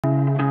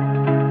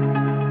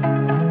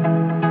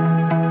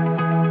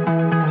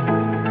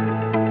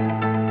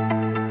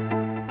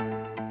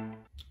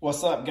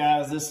What's up,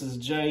 guys? This is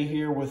Jay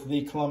here with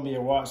the Columbia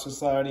Watch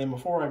Society, and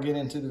before I get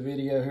into the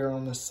video here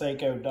on this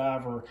Seiko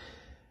diver,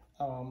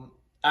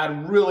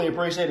 I'd really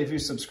appreciate if you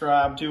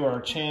subscribe to our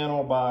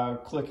channel by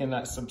clicking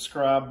that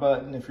subscribe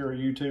button. If you're a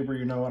YouTuber,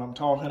 you know what I'm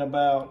talking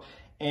about,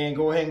 and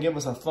go ahead and give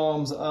us a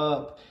thumbs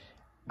up.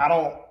 I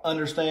don't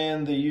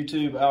understand the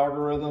YouTube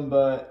algorithm,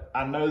 but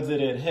I know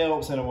that it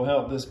helps, and it will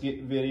help this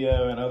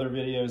video and other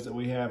videos that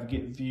we have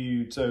get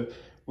viewed, so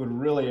would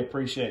really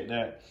appreciate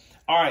that.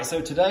 All right,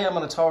 so today I'm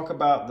going to talk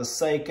about the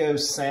Seiko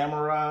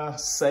Samurai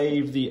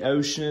Save the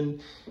Ocean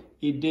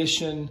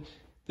edition.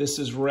 This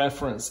is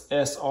reference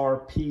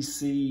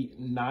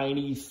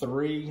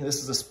SRPC93.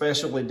 This is a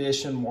special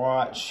edition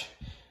watch,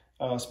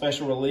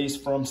 special release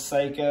from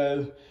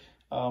Seiko,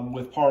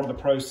 with part of the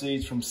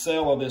proceeds from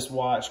sale of this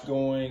watch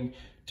going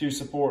to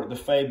support the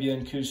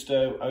Fabian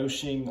Cousteau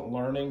Ocean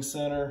Learning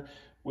Center,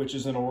 which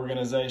is an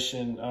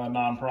organization,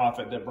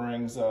 nonprofit that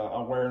brings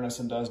awareness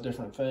and does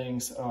different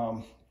things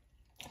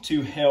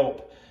to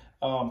help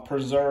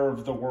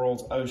preserve the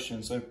world's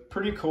ocean. So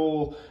pretty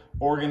cool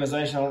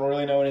organization. I don't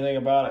really know anything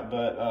about it,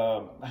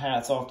 but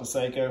hats off to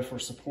Seiko for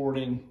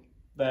supporting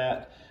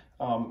that.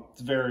 It's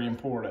very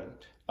important.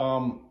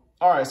 All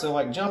right, so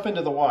like jump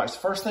into the watch.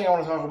 First thing I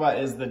want to talk about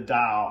is the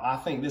dial. I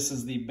think this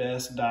is the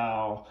best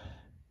dial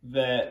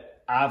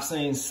that I've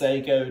seen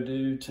Seiko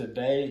do to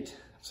date.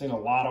 I've seen a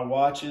lot of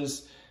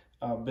watches.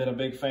 I've been a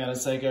big fan of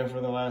Seiko for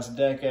the last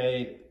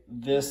decade.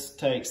 This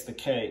takes the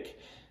cake.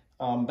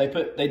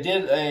 They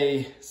did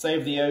a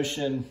Save the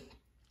Ocean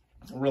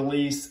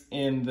release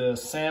in the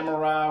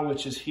Samurai,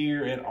 which is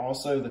here, and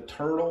also the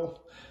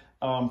Turtle.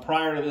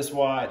 Prior to this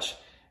watch,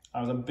 I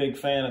was a big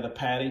fan of the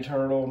Patty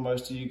Turtle.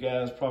 Most of you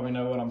guys probably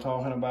know what I'm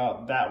talking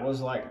about. That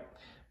was like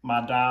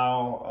my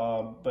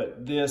dial,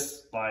 but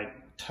this like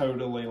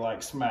totally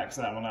like smacks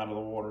that one out of the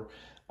water.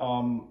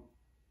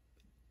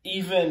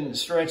 Even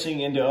stretching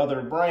into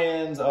other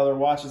brands, other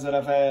watches that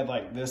I've had,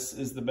 like this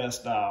is the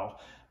best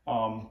dial.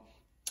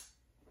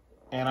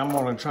 And I'm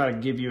going to try to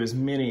give you as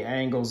many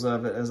angles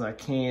of it as I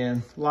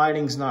can.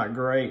 Lighting's not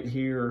great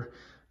here,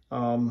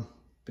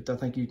 but I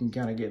think you can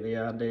kind of get the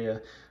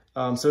idea.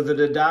 So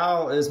the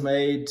dial is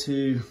made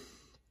to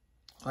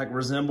like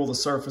resemble the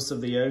surface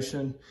of the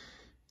ocean.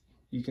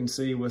 You can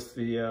see with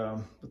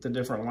the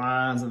different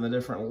lines and the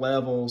different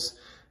levels,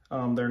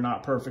 they're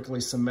not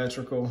perfectly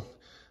symmetrical.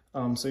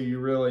 So you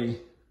really,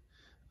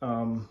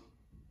 you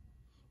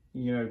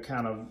know,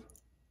 kind of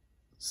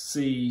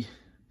see.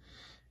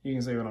 You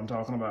can see what I'm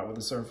talking about with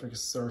the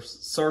surface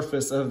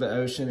of the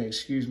ocean,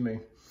 excuse me.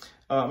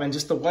 And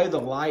just the way the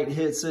light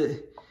hits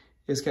it,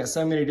 it's got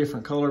so many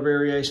different color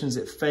variations.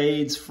 It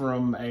fades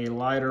from a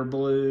lighter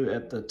blue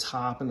at the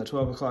top in the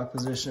 12 o'clock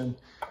position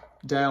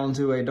down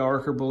to a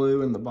darker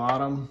blue in the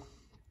bottom.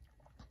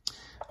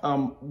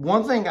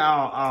 One thing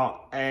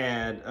I'll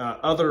add,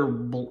 other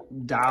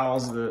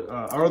dials that,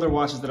 or other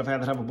watches that I've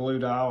had that have a blue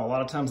dial, a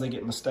lot of times they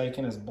get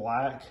mistaken as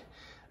black.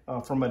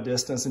 From a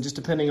distance, and just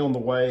depending on the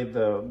way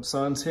the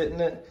sun's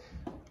hitting it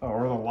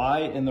or the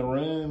light in the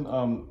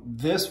room,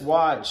 this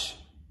watch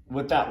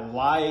with that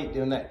light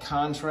and that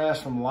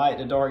contrast from light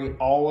to dark, it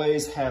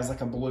always has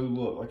like a blue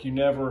look. Like you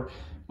never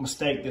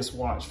mistake this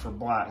watch for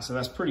black, so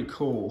that's pretty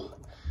cool.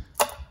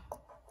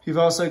 You've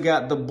also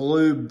got the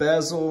blue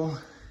bezel,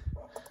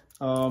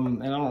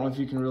 and I don't know if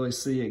you can really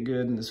see it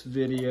good in this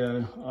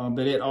video,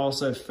 but it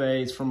also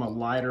fades from a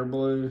lighter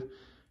blue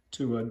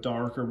to a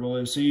darker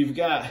blue. So you've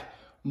got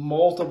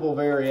multiple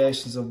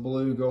variations of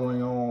blue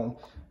going on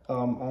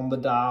the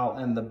dial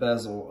and the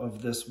bezel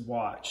of this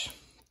watch.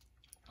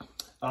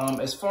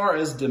 As far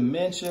as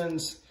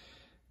dimensions,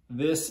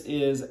 this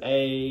is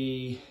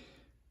I'm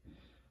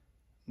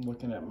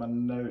looking at my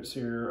notes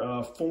here,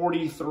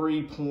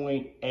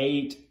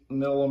 43.8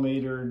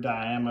 millimeter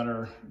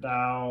diameter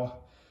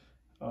dial.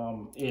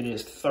 It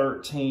is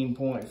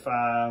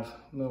 13.5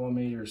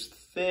 millimeters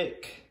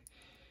thick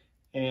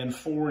and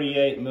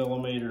 48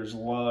 millimeters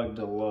lug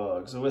to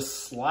lug. So it's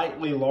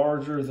slightly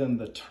larger than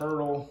the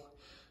Turtle,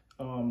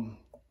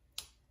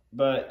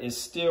 but it's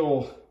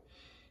still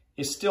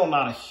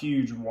not a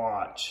huge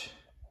watch.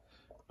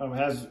 It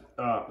has,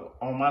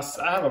 on my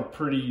side, I have a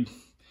pretty,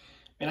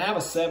 I have a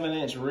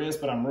 7-inch wrist,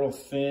 but I'm real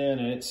thin,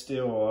 and it's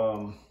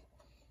still,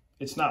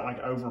 it's not like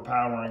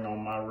overpowering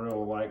on my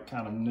real like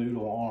kind of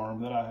noodle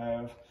arm that I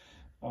have.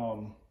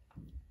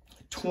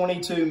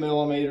 22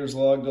 millimeters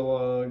lug to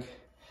lug.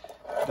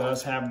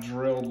 Does have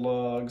drilled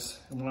lugs.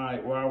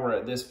 While we're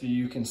at this view,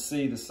 you can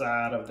see the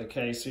side of the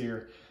case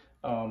here.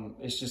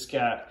 It's just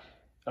got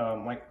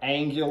like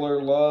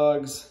angular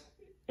lugs.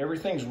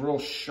 Everything's real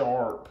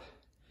sharp.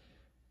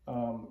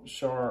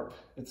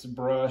 It's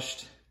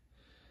brushed.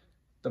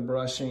 The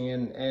brushing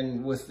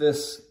and with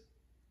this,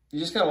 you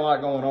just got a lot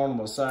going on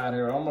the side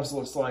here. It almost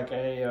looks like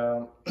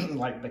a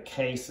like the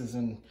case is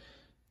in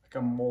like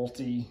a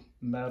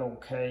multi-metal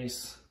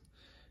case.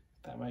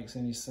 If that makes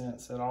any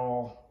sense at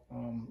all.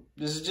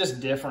 This is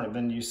just different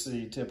than you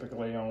see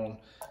typically on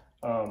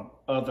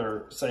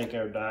other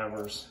Seiko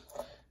divers.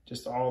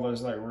 Just all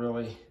those like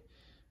really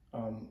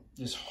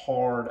just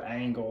hard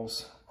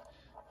angles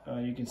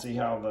You can see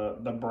how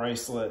the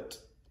bracelet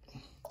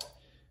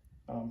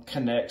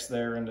connects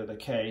there into the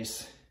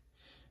case.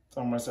 It's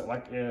almost at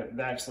like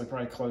actually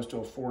probably close to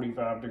a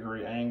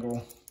 45-degree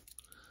angle.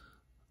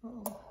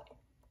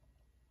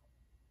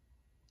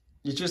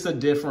 It's just a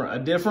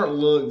different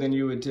look than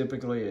you would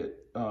typically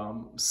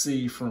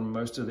see from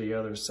most of the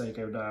other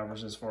Seiko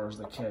divers as far as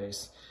the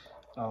case.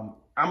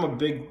 I'm a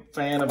big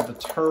fan of the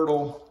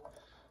turtle.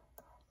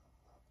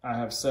 I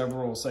have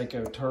several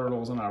Seiko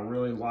turtles and I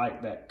really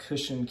like that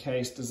cushion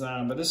case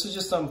design, but this is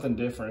just something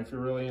different. If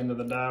you're really into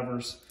the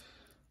divers,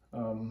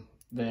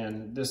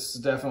 then this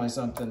is definitely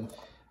something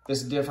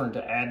that's different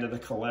to add to the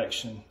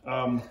collection.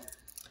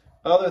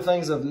 Other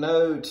things of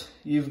note,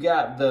 you've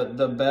got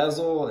the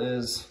bezel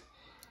is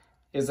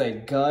a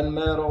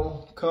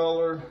gunmetal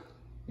color.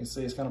 You can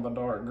see it's kind of a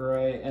dark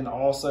gray, and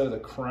also the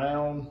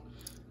crown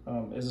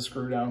is a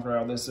screw down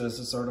crown. This is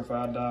a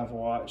certified dive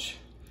watch.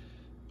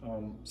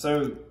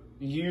 So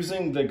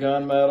using the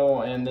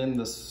gunmetal and then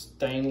the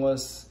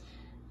stainless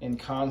in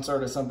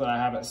concert is something I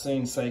haven't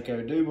seen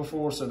Seiko do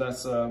before. So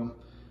that's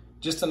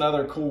just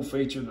another cool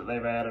feature that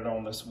they've added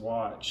on this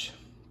watch.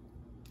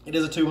 It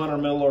is a 200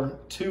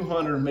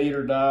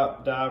 meter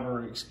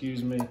diver,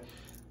 excuse me,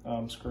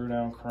 screw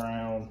down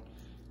crown.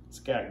 It's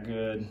got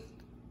good,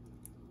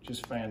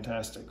 just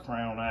fantastic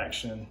crown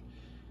action.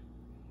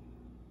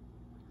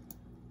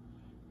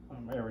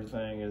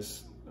 Everything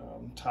is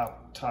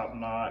top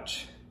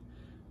notch.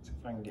 See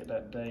if I can get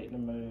that date to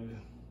move.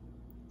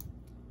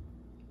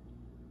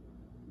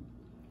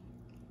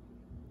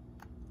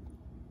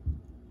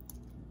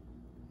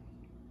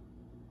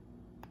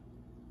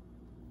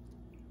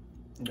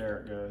 There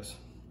it goes.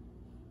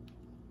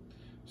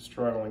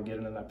 Struggling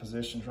getting in that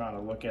position, trying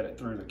to look at it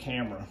through the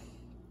camera.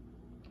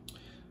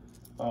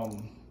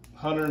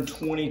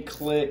 120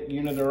 click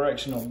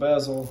unidirectional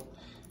bezel.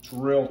 It's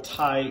real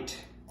tight.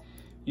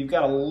 You've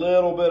got a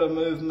little bit of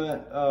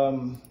movement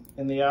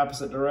in the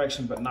opposite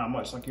direction, but not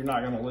much. Like, you're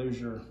not going to lose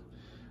your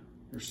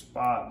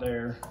spot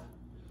there.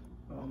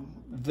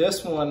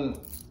 This one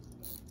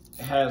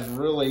has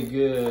really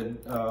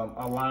good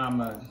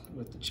alignment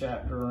with the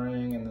chapter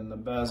ring and then the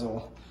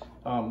bezel.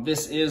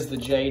 This is the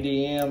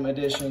JDM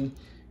edition.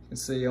 You can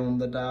see on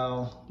the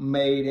dial,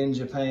 made in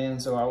Japan,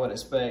 so I would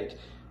expect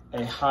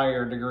a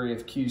higher degree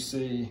of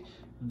QC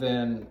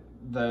than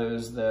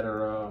those that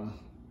are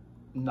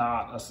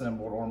not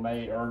assembled or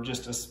made, or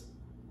just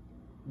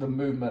the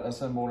movement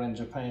assembled in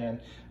Japan,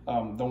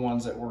 the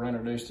ones that were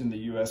introduced in the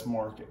US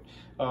market.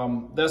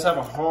 Does have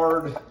a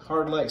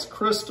hardlex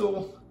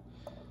crystal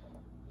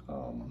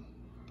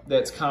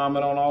that's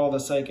common on all the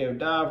Seiko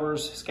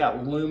divers. It's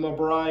got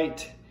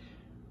Lumabrite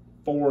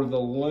for the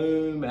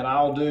loom, and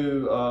I'll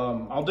do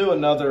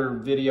another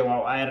video.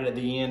 I'll add it at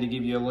the end to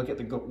give you a look at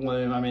the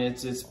loom. I mean,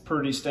 it's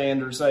pretty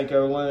standard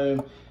Seiko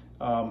loom.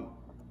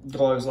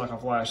 Glows like a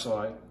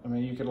flashlight. I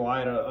mean, you could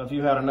light if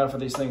you had enough of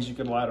these things, you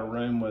could light a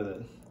room with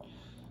it.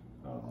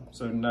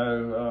 So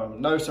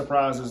no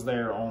surprises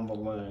there on the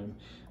loom.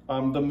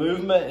 The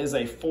movement is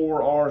a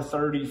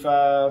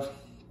 4R35.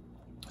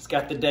 It's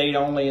got the date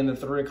only in the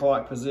 3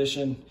 o'clock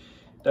position.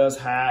 Does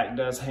hack,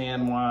 does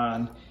hand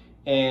wind.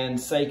 And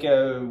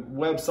Seiko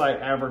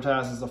website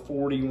advertises a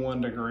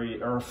 41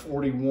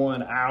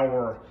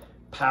 hour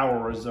power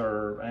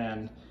reserve.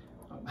 And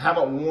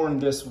haven't worn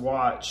this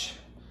watch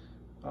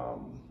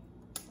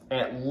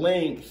at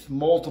length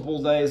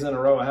multiple days in a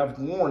row. I have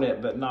worn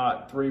it, but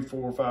not 3,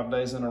 4, 5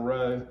 days in a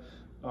row.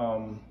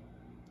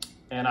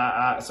 And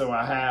so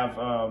I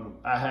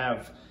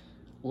have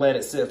let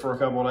it sit for a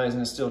couple of days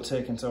and it's still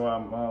ticking.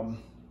 So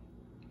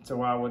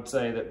so I would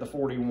say that the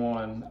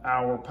 41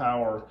 hour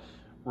power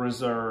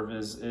reserve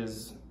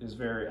is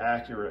very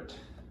accurate.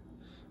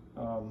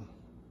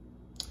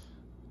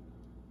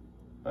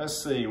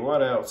 Let's see,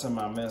 what else am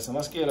I missing?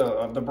 Let's get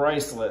the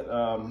bracelet.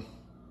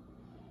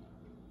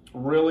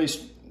 Really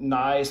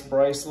nice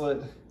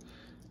bracelet,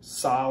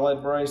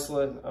 solid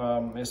bracelet.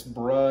 It's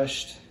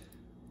brushed.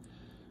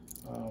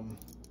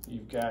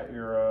 You've got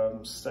your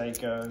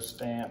Seiko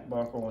stamp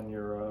buckle and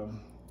your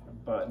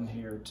button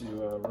here to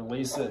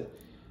release it.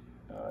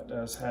 It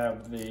does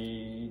have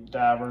the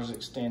diver's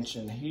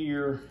extension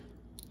here.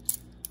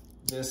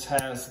 This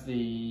has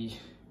the,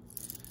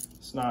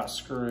 it's not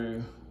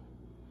screw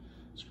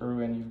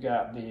in. You've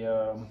got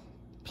the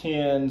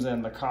pins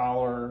and the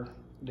collar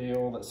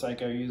deal that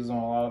Seiko uses on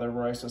a lot of their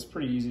bracelets.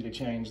 Pretty easy to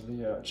change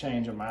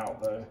them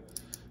out though,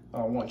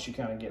 once you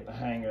kind of get the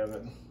hang of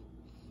it.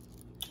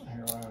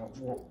 Here,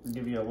 I'll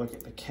give you a look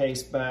at the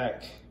case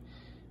back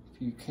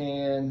if you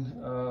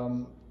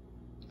can.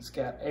 It's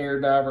got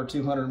Air Diver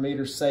 200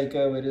 meters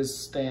Seiko. It is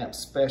stamped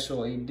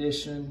special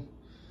edition.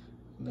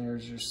 And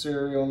there's your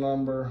serial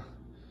number,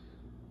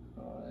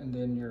 and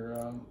then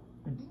your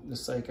the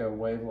Seiko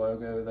Wave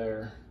logo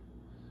there.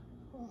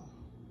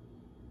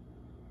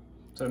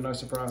 So no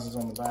surprises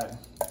on the back.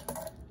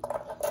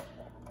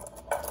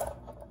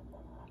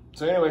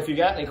 So anyway, if you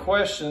got any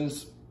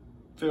questions,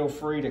 feel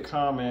free to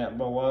comment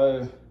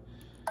below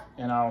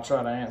and I'll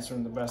try to answer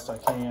them the best I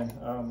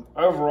can.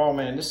 Overall,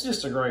 man, this is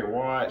just a great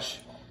watch.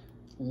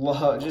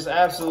 just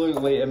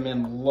absolutely am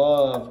in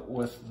love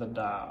with the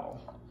dial.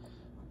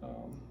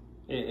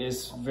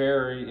 It's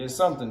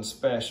something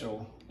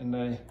special,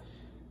 and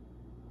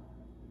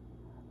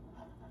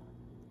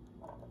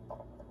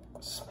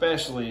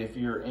especially if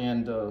you're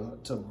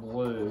into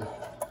blue,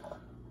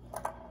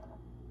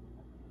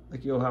 I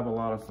think you'll have a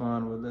lot of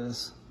fun with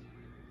this.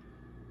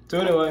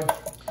 So anyway,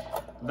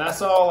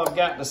 that's all I've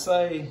got to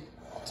say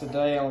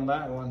today on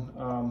that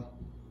one.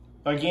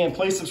 Again,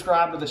 please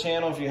subscribe to the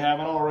channel if you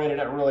haven't already.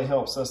 That really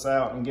helps us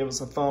out, and give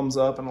us a thumbs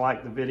up and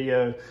like the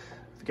video.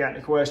 If you got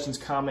any questions,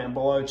 comment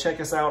below. Check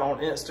us out on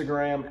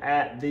Instagram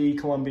at the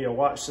Columbia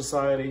Watch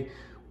Society.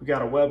 We've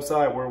got a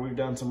website where we've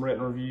done some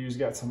written reviews,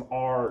 got some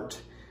art,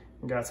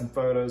 and got some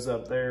photos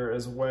up there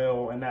as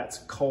well. And that's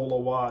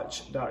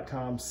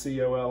colawatch.com,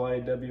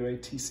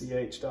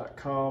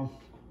 COLAWATCH.com.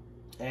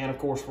 And of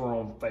course, we're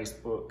on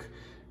Facebook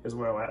as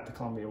well at the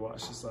Columbia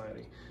Watch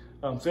Society.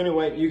 So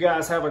anyway, you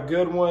guys have a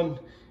good one,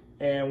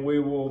 and we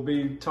will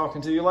be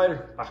talking to you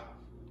later. Bye.